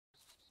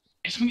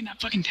Guess I'm getting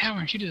that fucking tower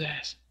and shoot his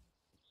ass.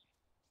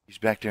 He's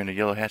back there in the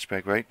yellow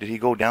hatchback, right? Did he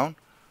go down?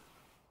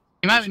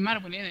 He might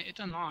have went in it. It's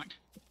unlocked.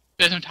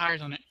 There's no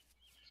tires on it.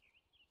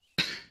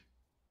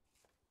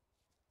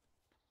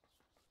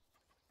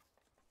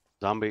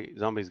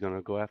 Zombie's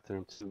gonna go after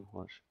him too.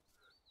 Watch.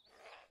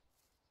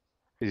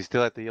 Is he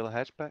still at the yellow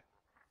hatchback?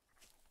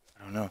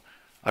 I don't know.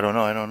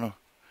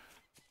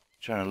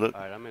 Trying to look.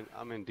 All right,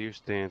 I'm in deer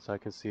stand, so I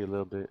can see a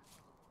little bit.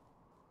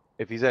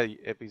 If he's at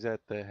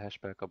the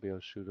hatchback, I'll be able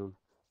to shoot him.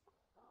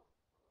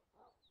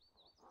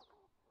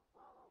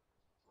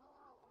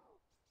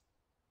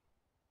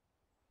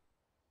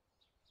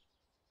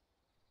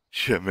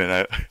 Shit,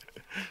 man.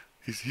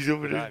 He's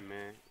over Good there. eye,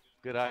 man.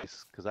 Good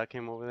eyes, cause I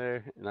came over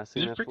there and I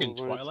seen Is it that freaking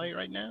fool running. Twilight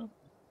right now?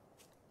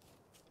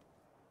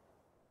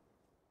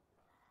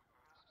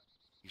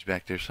 He's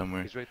back there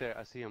somewhere. He's right there.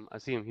 I see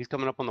him. He's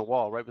coming up on the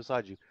wall right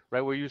beside you,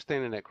 right where you're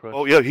standing at, Crush.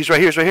 Oh yeah, he's right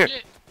here.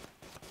 Shit.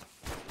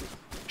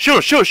 Shoot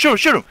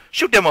him!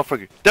 Shoot that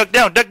motherfucker! Duck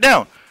down!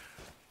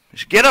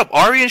 Get up,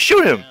 Ari, and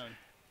shoot him! Down.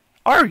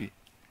 Ari,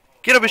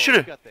 get up and shoot He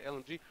him! got the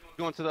LMG. He's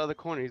going to the other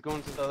corner. He's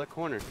going to the other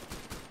corner.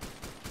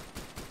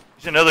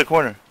 He's in the other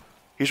corner.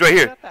 He's right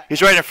here.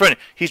 He's right in front.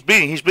 He's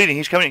bleeding.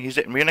 He's coming. He's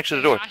right next to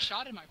the door. I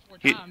shot him like 4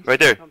 He, times. right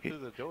there. Come through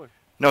the door.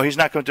 No, he's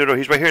not coming through the door.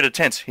 He's right here at the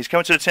tents. He's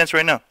coming to the tents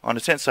right now. On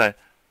the tent side.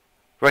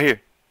 Right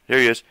here. There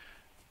he is.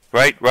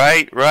 Right.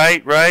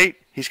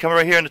 He's coming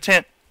right here in the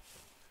tent.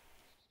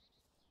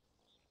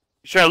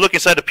 He's trying to look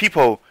inside the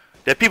peephole.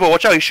 That peephole,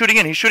 watch out. He's shooting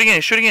in.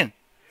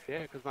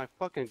 Yeah, cause my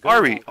fucking gun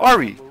Ari,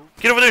 won't move.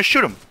 get over there and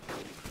shoot him.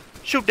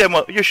 Shoot that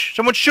mother.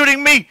 Someone's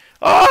shooting me.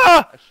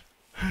 Ah!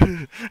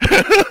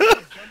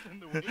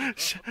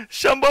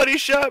 Somebody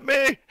shot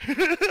me.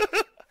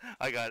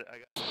 I got it.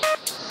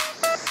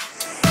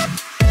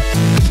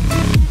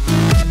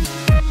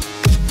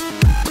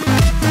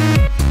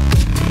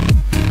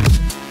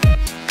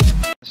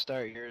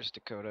 Start yours,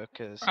 Dakota,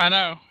 cause I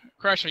know.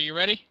 Crush, are you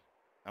ready?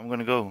 I'm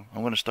gonna go.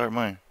 I'm gonna start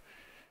mine.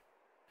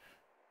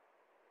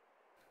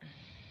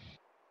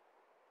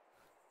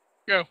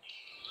 Go.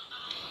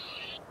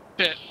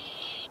 Shit.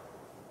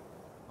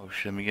 Oh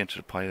shit, let me get into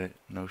the pilot.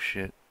 No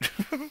shit.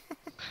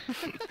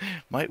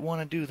 Might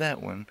want to do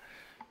that one.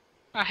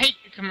 I hate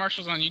the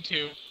commercials on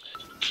YouTube.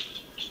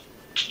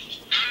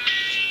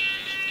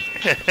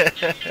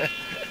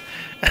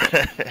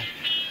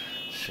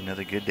 It's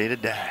another good day to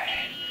die.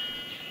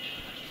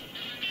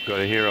 Go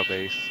to hero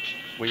base.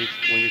 When you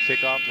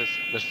take off,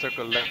 let's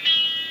circle left,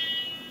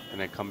 and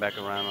then come back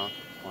around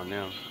on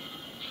them.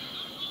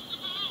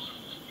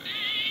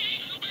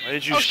 Why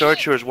did you Oh, start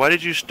shit. yours? Why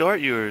did you start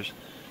yours?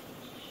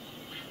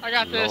 I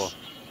got this.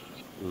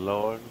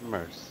 Lord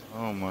mercy.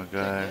 Oh my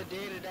god. good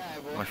day to die,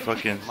 boy. My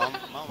fucking.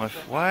 Mama.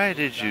 Why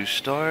did you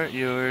start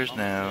yours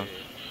now?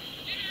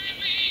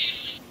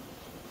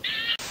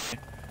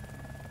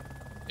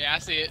 Yeah, I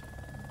see it.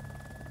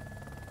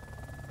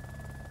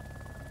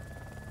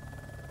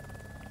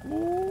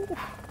 Ooh.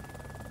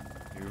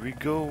 Here we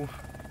go.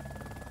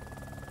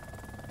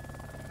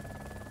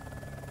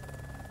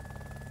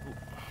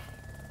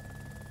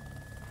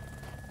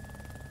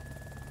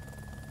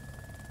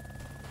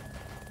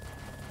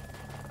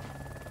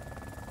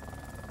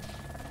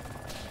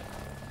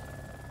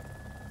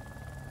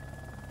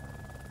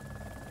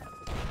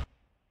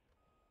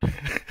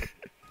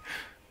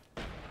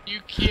 You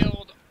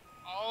killed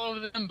all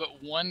of them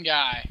but one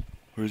guy.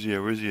 Where's he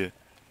at?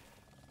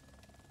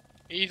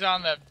 He's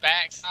on the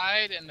back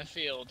side in the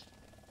field.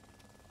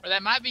 Or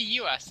that might be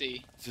you, I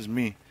see. This is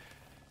me.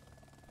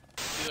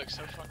 You look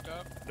so fucked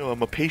up. No,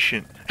 I'm a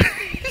patient.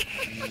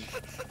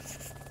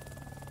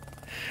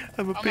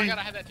 I'm a Oh my patient. god,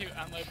 I had that too.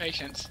 I'm low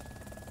patience.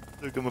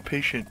 Look, I'm a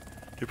patient.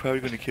 They're probably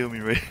gonna kill me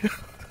right now.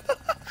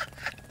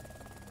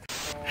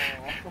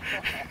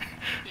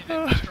 Is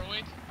it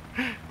destroyed?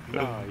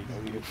 No,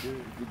 he's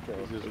good.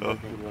 He's just Oh.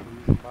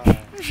 working.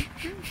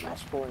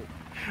 Last point.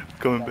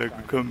 I'm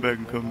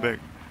coming back.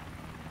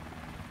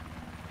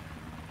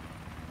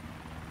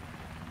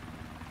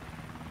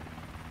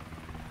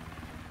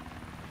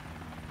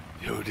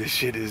 Yo, this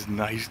shit is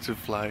nice to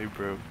fly,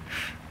 bro.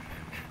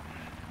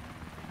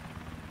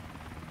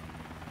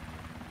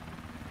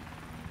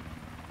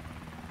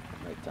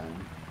 Right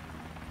time.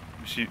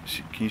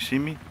 Can you see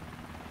me?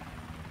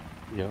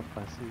 Yep,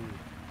 I see you.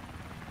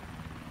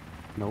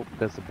 Nope,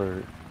 that's a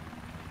bird.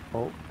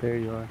 Oh, there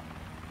you are.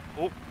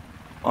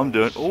 I'm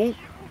done. Oh!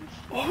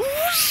 Oh,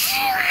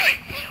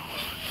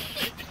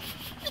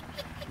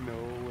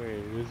 No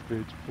way, this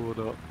bitch pulled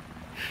up.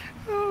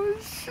 oh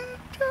shit,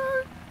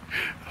 dog.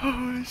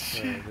 Oh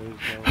shit.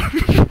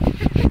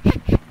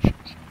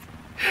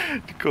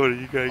 Dakota,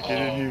 you gotta get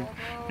in here.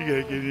 You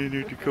gotta get in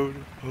here, Dakota.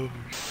 Oh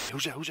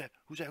shit. Who's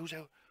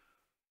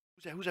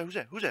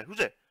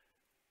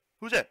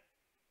that?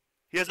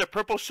 He has a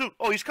purple suit.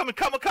 Oh, he's coming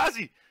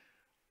kamikaze.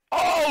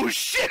 Oh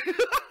shit!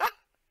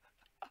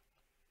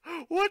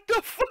 What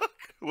the fuck?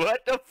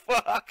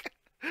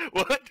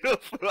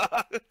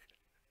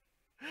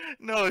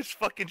 No, it's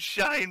fucking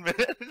Shine,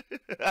 man.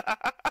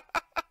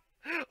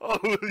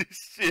 Holy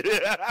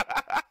shit.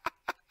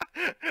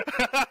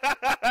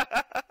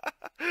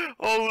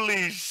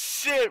 Holy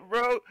shit,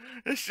 bro!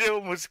 That shit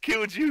almost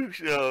killed you,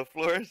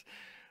 Flores.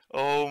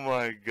 Oh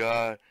my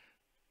god.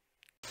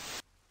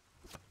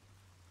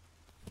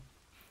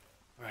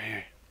 Right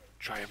here.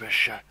 Try your best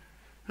shot.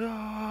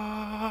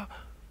 Ah.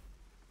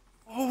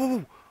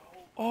 Oh!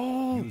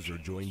 Oh! User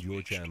joined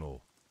your channel.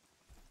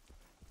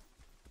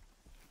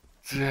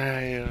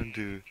 Damn,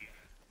 dude.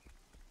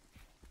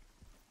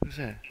 Who's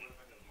that?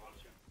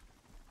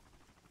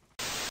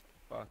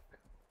 Fuck.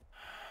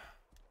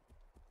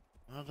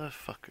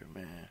 Motherfucker,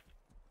 man.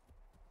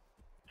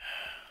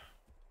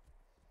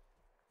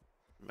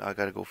 I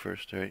gotta go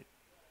first, right?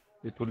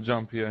 It will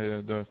jump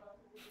here, there.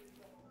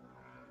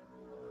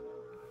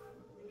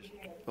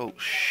 Oh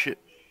shit.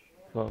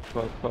 Fuck.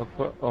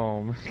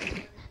 Oh, man.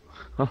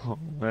 Oh,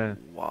 man.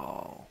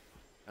 Wow.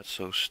 That's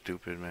so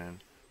stupid,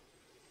 man.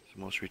 It's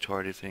the most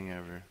retarded thing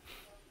ever.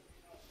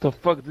 The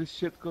fuck, this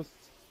shit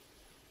costs...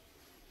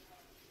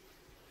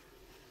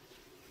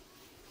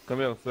 Come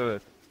here, sell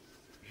it.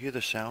 You hear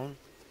the sound?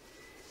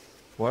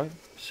 What?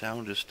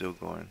 Sound is still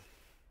going.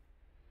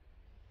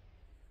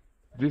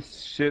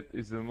 This shit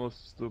is the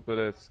most stupid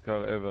ass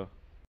car ever.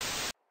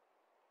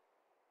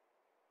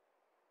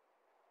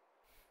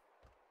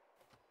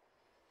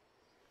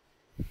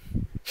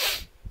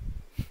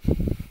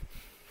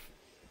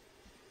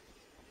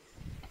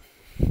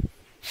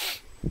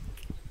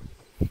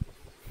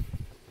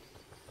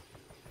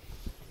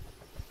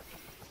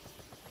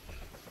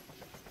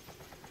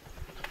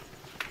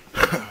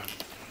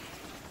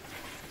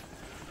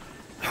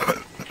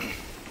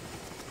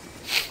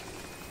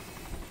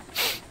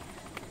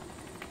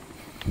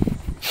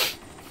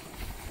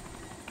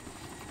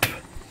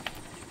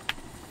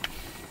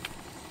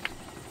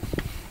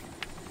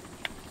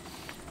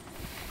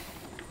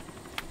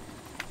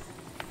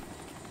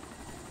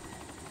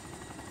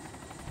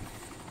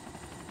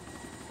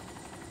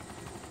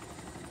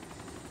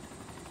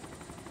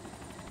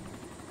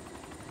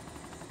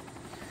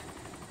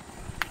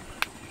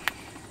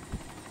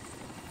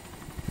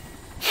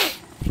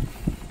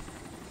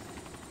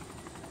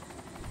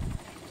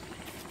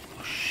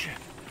 Oh shit.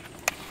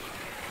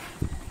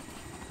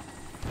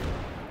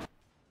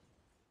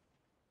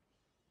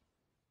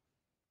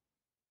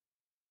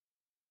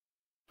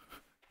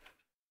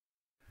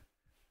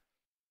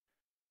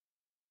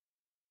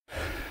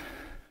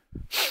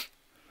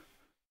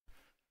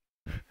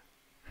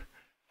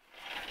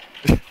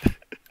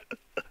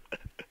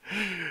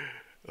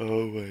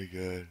 Oh my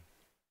god.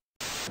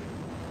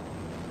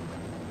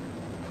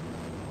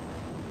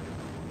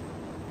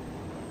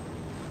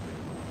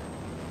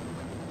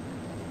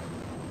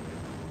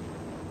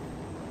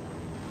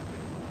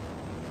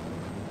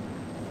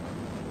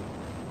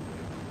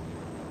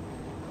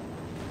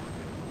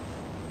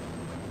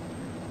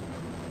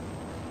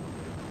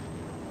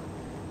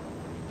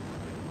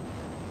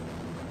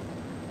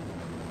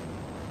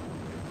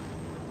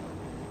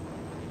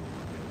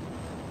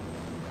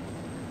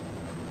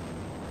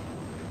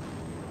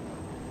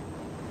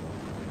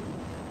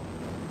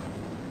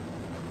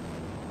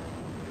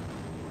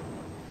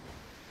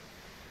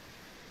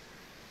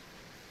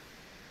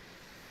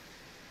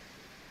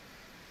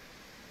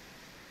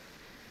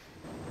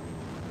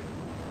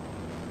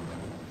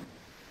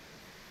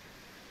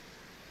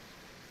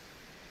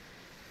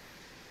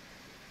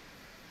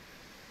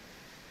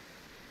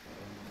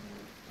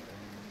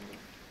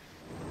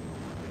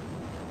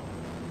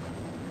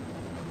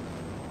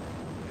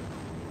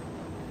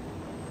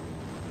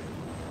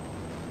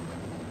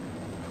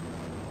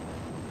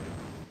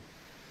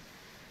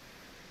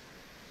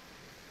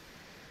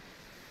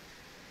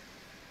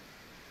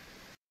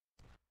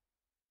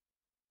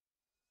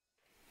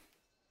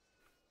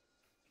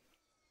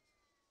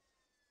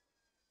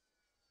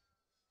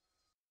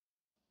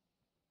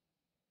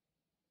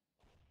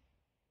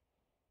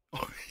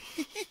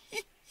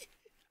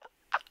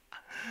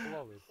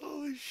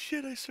 Holy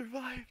shit, I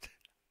survived.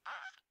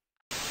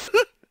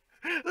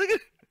 Look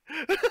at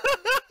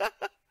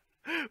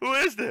who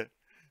is that?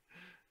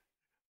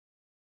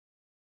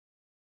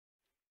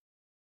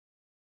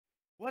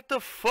 What the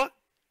fuck?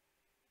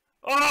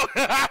 Oh!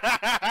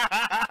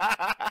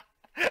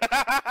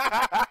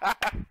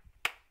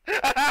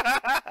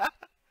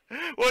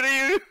 What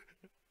are you